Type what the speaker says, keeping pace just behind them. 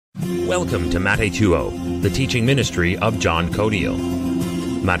Welcome to Destitute-The, the teaching ministry of John Codiel.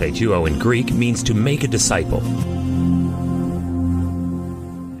 Destitute in Greek means to make a disciple.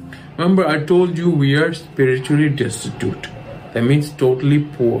 Remember, I told you we are spiritually destitute. That means totally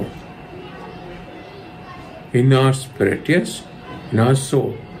poor. In our spirit, yes? In our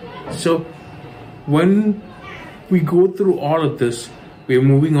soul. So, when we go through all of this, we're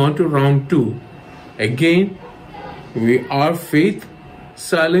moving on to round 2. Again, our faith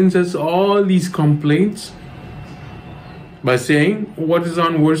silences all these complaints by saying, what is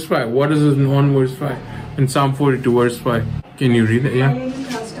on verse 5? What is on verse 5? In Psalm 42, verse 5. Can you read it? Yeah. Why are you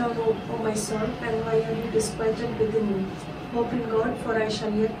cast down, O my soul, and why are you disquieted within me? Hope in God, for I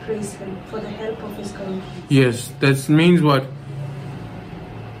shall yet praise Him for the help of His countenance. Yes, that means what?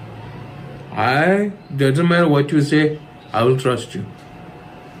 Doesn't matter what you say, I will trust you.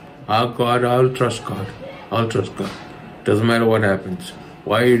 God, I will trust God. I'll trust God. Doesn't matter what happens.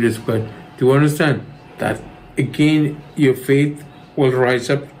 Why are you disquieted? Do you understand that again your faith will rise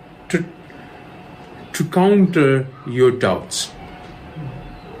up to counter your doubts?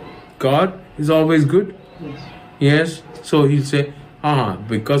 God is always good. Yes. So he'll say,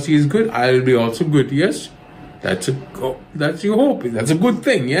 because he is good, I'll be also good. Yes. That's your hope. That's a good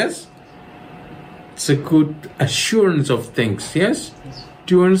thing. Yes. It's a good assurance of things. Yes.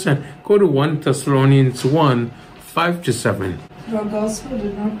 Do you understand? Go to 1 Thessalonians 1, 5-7. For our gospel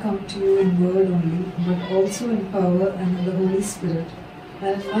did not come to you in word only, but also in power and in the Holy Spirit,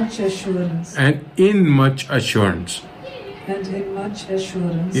 and in much assurance. And in much assurance. And in much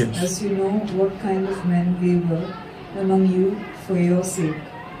assurance, yes. As you know what kind of men we were among you for your sake.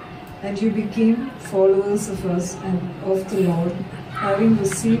 And you became followers of us and of the Lord, having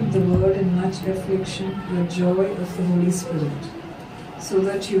received the word in much affliction with joy of the Holy Spirit, so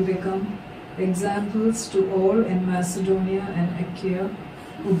that you become examples to all in Macedonia and Achaia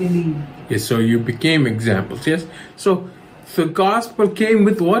who believe. Yes, so you became examples, yes? So the gospel came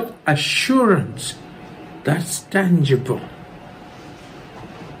with what? Assurance. That's tangible.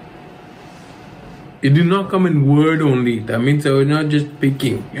 It did not come in word only. That means they were not just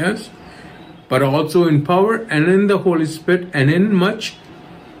speaking, yes? But also in power and in the Holy Spirit and in much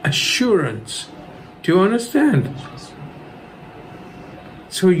assurance. Do you understand?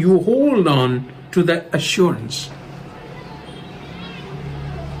 So you hold on to that assurance.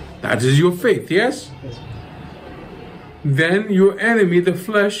 That is your faith, yes? Then your enemy, the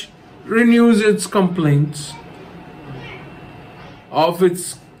flesh, renews its complaints of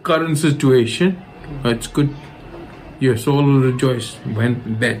its current situation. It's good. Your soul will rejoice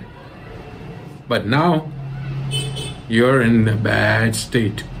then. But now, you're in a bad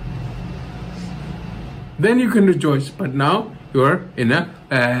state. Then you can rejoice. But now, you're in a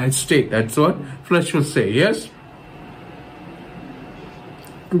bad state. That's what flesh will say, yes?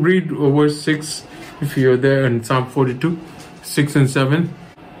 Read verse 6 if you're there in Psalm 42, 6 and 7.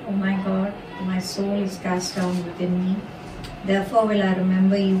 O my God, my soul is cast down within me. Therefore will I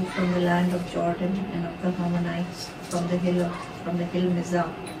remember you from the land of Jordan and of the Ammonites, from the hill Mizah.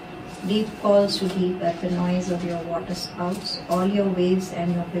 Deep calls to deep at the noise of your water spouts. All your waves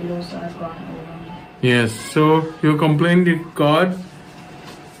and your billows are gone over me. Yes, so you complained to God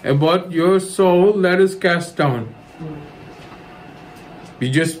about your soul that is cast down. You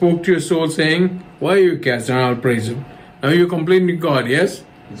just spoke to your soul saying, why are you cast down? I'll praise Him. Now you complain to God, yes?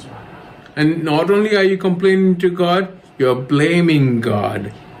 And not only are you complaining to God, you're blaming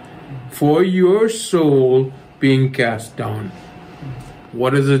God for your soul being cast down.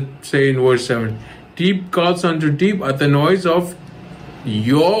 What does it say in verse 7? Deep calls unto deep at the noise of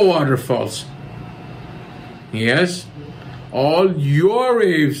your waterfalls. Yes? All your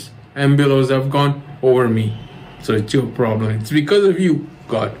waves and billows have gone over me. So it's your problem. It's because of you,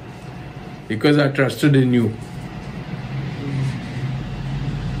 God. Because I trusted in you.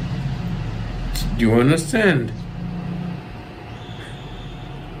 Do you understand?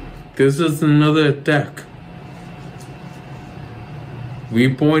 This is another attack.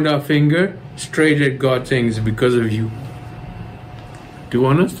 We point our finger straight at God saying it's because of you. Do you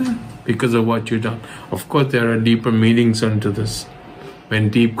understand? Because of what you've done. Of course, there are deeper meanings unto this. When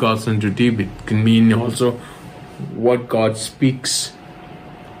deep calls unto deep, it can mean also what God speaks.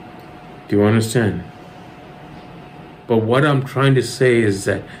 Do you understand? But what I'm trying to say is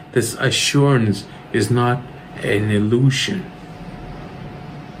that this assurance is not an illusion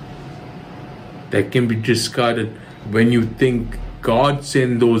that can be discarded when you think God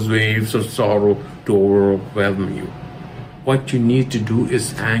sent those waves of sorrow to overwhelm you. What you need to do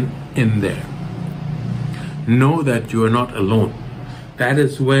is hang in there. Know that you are not alone. That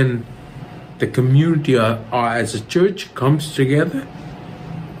is when the community as a church comes together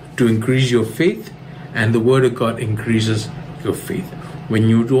to increase your faith, and the Word of God increases your faith. When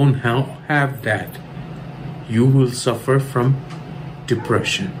you don't have that, you will suffer from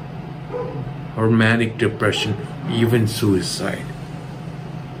depression or manic depression, even suicide.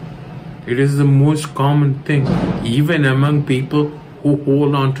 It is the most common thing, even among people who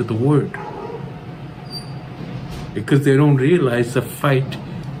hold on to the Word, because they don't realize the fight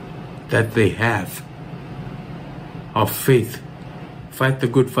that they have of faith. Fight the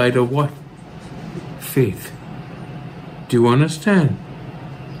good fight of what? Faith. Do you understand?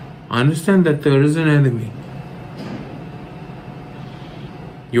 Understand that there is an enemy.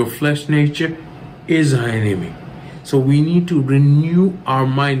 Your flesh nature is our enemy. So we need to renew our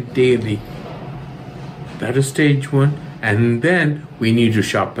mind daily. That is stage one. And then we need to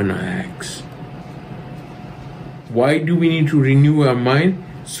sharpen our axe. Why do we need to renew our mind?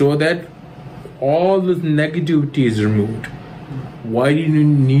 So that all the negativity is removed. Why do you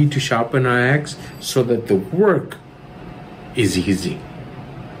need to sharpen our axe? So that the work is easy.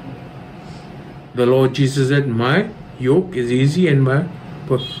 The Lord Jesus said, my yoke is easy and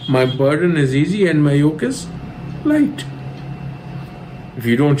my burden is easy and my yoke is light. If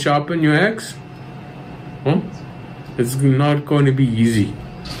you don't sharpen your axe, it's not going to be easy.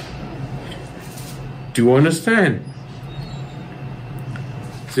 Do you understand?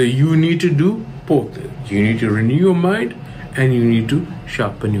 So you need to do both. You need to renew your mind and you need to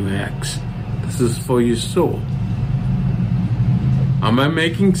sharpen your axe. This is for your soul. Am I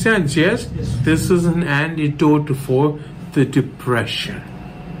making sense? Yes? This is an antidote for the depression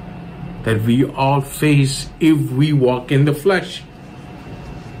that we all face if we walk in the flesh.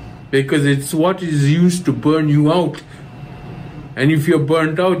 Because it's what is used to burn you out. And if you're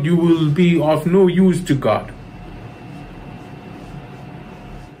burnt out, you will be of no use to God.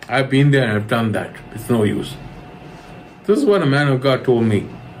 I've been there and I've done that. It's no use. This is what a man of God told me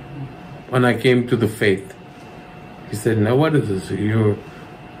when I came to the faith. He said, now what is this? You're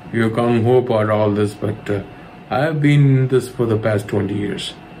gung-ho about all this, but I've been in this for the past 20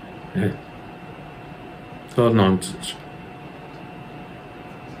 years. Yeah. It's all nonsense.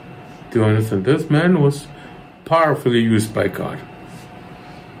 Do you understand? This man was powerfully used by God.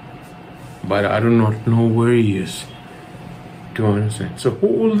 But I do not know where he is. Do you understand? So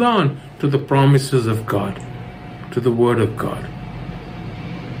hold on to the promises of God, to the Word of God.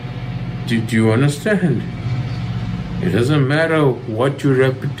 Do you understand? It doesn't matter what your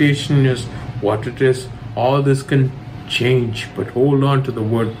reputation is, what it is, all this can change, but hold on to the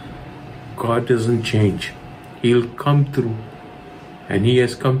Word. God doesn't change. He'll come through. And He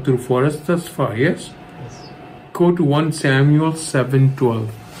has come through for us thus far, yes? Go to 1 Samuel 7:12.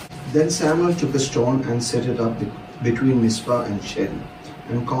 Then Samuel took a stone and set it up between Mizpah and Shen,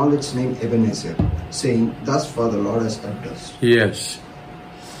 and called its name Ebenezer, saying, thus far the Lord has helped us. Yes.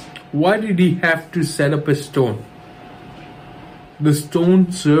 Why did he have to set up a stone? The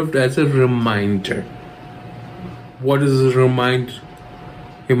stone served as a reminder. What does it remind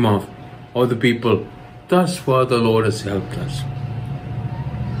him of? Or the people? Thus far the Lord has helped us.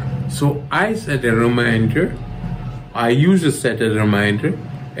 So I set a reminder. I used to set a reminder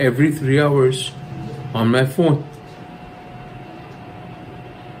every 3 hours on my phone.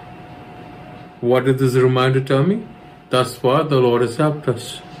 What did this reminder tell me? Thus far the Lord has helped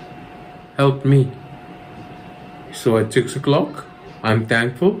us. Helped me. So at 6 o'clock, I'm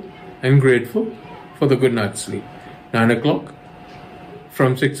thankful and grateful for the good night's sleep. 9 o'clock,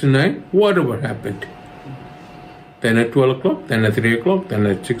 from 6 to 9, whatever happened. Then at 12 o'clock, then at 3 o'clock, then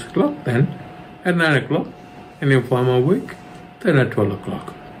at 6 o'clock, then at 9 o'clock. And if I'm awake, then at 12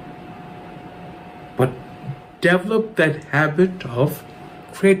 o'clock. But develop that habit of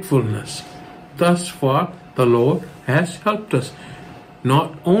gratefulness. Thus far, the Lord has helped us.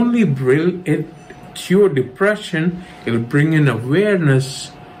 Not only will it cure depression, it will bring an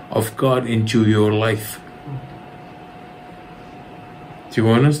awareness of God into your life. Do you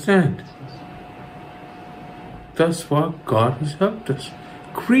understand? Thus far, God has helped us.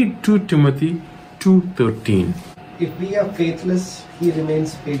 Read 2 Timothy 2:13. If we are faithless, He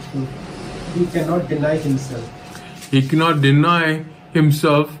remains faithful. He cannot deny Himself. He cannot deny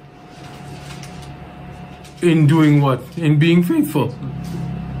Himself in doing what? In being faithful.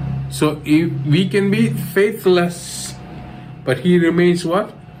 So if we can be faithless, but He remains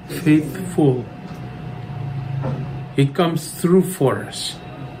what? Faithful. He comes through for us.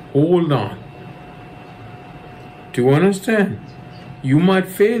 Hold on. Do you understand? You might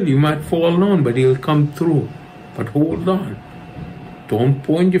fail, you might fall down, but He'll come through. But hold on. Don't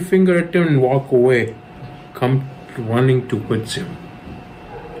point your finger at Him and walk away. Come running towards Him.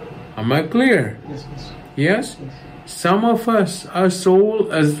 Am I clear? Yes. Yes? Some of us, our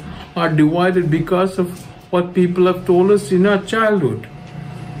soul is are divided because of what people have told us in our childhood.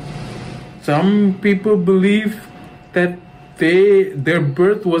 Some people believe that their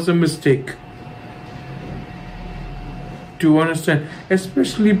birth was a mistake. Do you understand?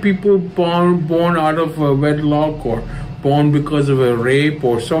 Especially people born out of a wedlock or born because of a rape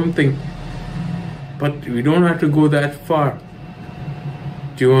or something. But we don't have to go that far.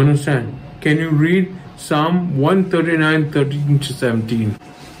 Do you understand? Can you read Psalm 139, 13 to 17?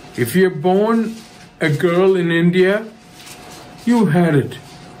 If you're born a girl in India, you had it.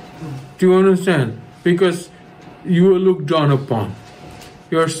 Do you understand? Because you were looked down upon.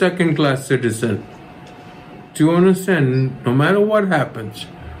 You're a second-class citizen. Do you understand? No matter what happens.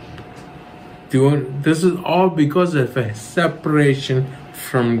 This is all because of a separation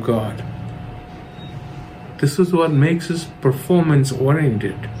from God. This is what makes us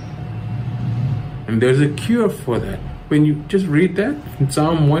performance-oriented. And there's a cure for that. When you just read that in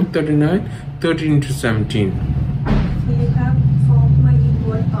Psalm 139, 13 to 17. For you have formed my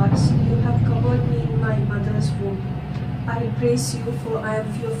inward parts. You have covered me in my mother's womb. I will praise you, for I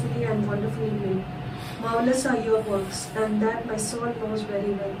am fearfully and wonderfully made. Marvelous are your works, and that my soul knows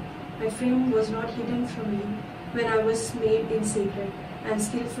very well. My frame was not hidden from you when I was made in secret, and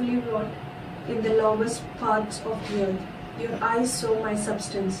skillfully wrought in the lowest parts of the earth. Your eyes saw my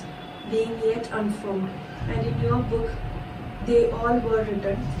substance, being yet unformed, and in your book they all were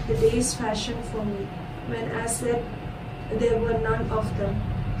written, the days fashioned for me, when as yet there were none of them.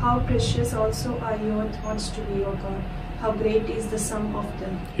 How precious also are your thoughts to me, O God. How great is the sum of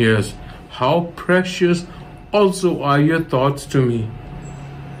them. Yes. How precious also are your thoughts to me.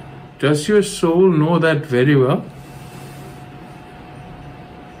 Does your soul know that very well?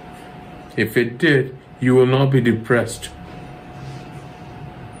 If it did, you will not be depressed.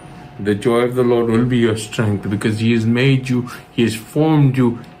 The joy of the Lord will be your strength, because He has made you, He has formed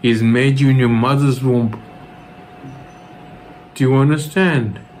you, He has made you in your mother's womb. Do you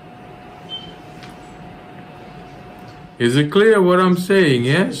understand? Is it clear what I'm saying?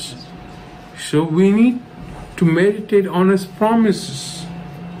 Yes? So we need to meditate on His promises.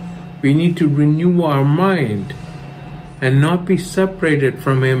 We need to renew our mind and not be separated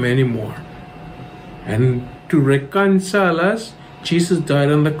from Him anymore. And to reconcile us, Jesus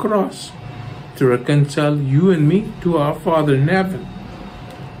died on the cross to reconcile you and me to our Father in heaven.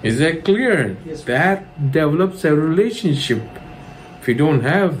 Is that clear? Yes. That develops a relationship. If you don't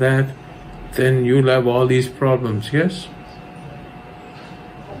have that, then you'll have all these problems, yes?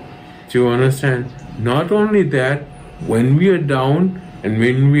 Do you understand? Not only that, when we are down and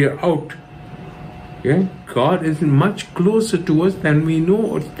when we are out, yeah, God is much closer to us than we know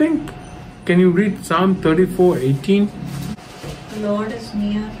or think. Can you read Psalm 34:18? The Lord is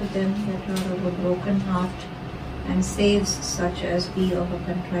near to them that are of a broken heart, and saves such as be of a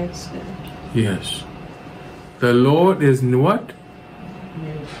contrite spirit. Yes. The Lord is what?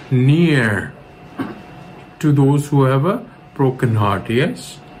 Near to those who have a broken heart,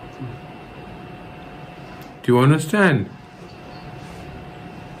 yes? Do you understand?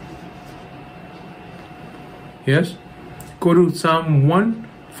 Yes? Go to Psalm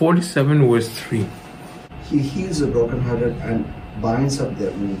 147 verse 3. He heals the brokenhearted and binds up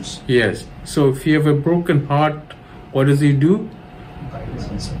their wounds. Yes. So if you have a broken heart, what does He do?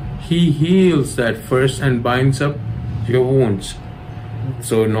 He heals that first and binds up your wounds.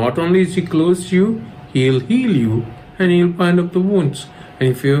 So not only is He close to you, He'll heal you and He'll bind up the wounds. And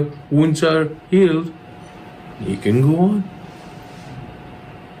if your wounds are healed, you can go on.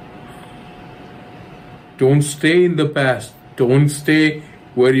 Don't stay in the past. Don't stay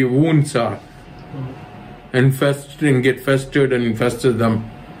where your wounds are. And get festered and infested them.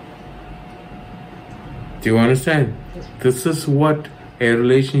 Do you understand? This is what a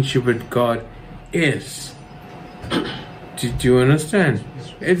relationship with God is. Do you understand?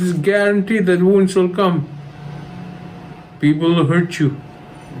 It is guaranteed that wounds will come. People will hurt you.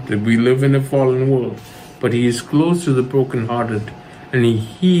 We live in a fallen world. But He is close to the brokenhearted, and He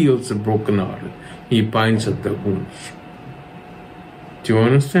heals the brokenhearted. He binds up the wounds. Do you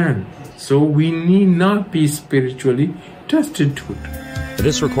understand? So we need not be spiritually destitute.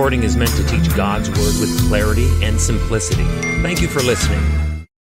 This recording is meant to teach God's Word with clarity and simplicity. Thank you for listening.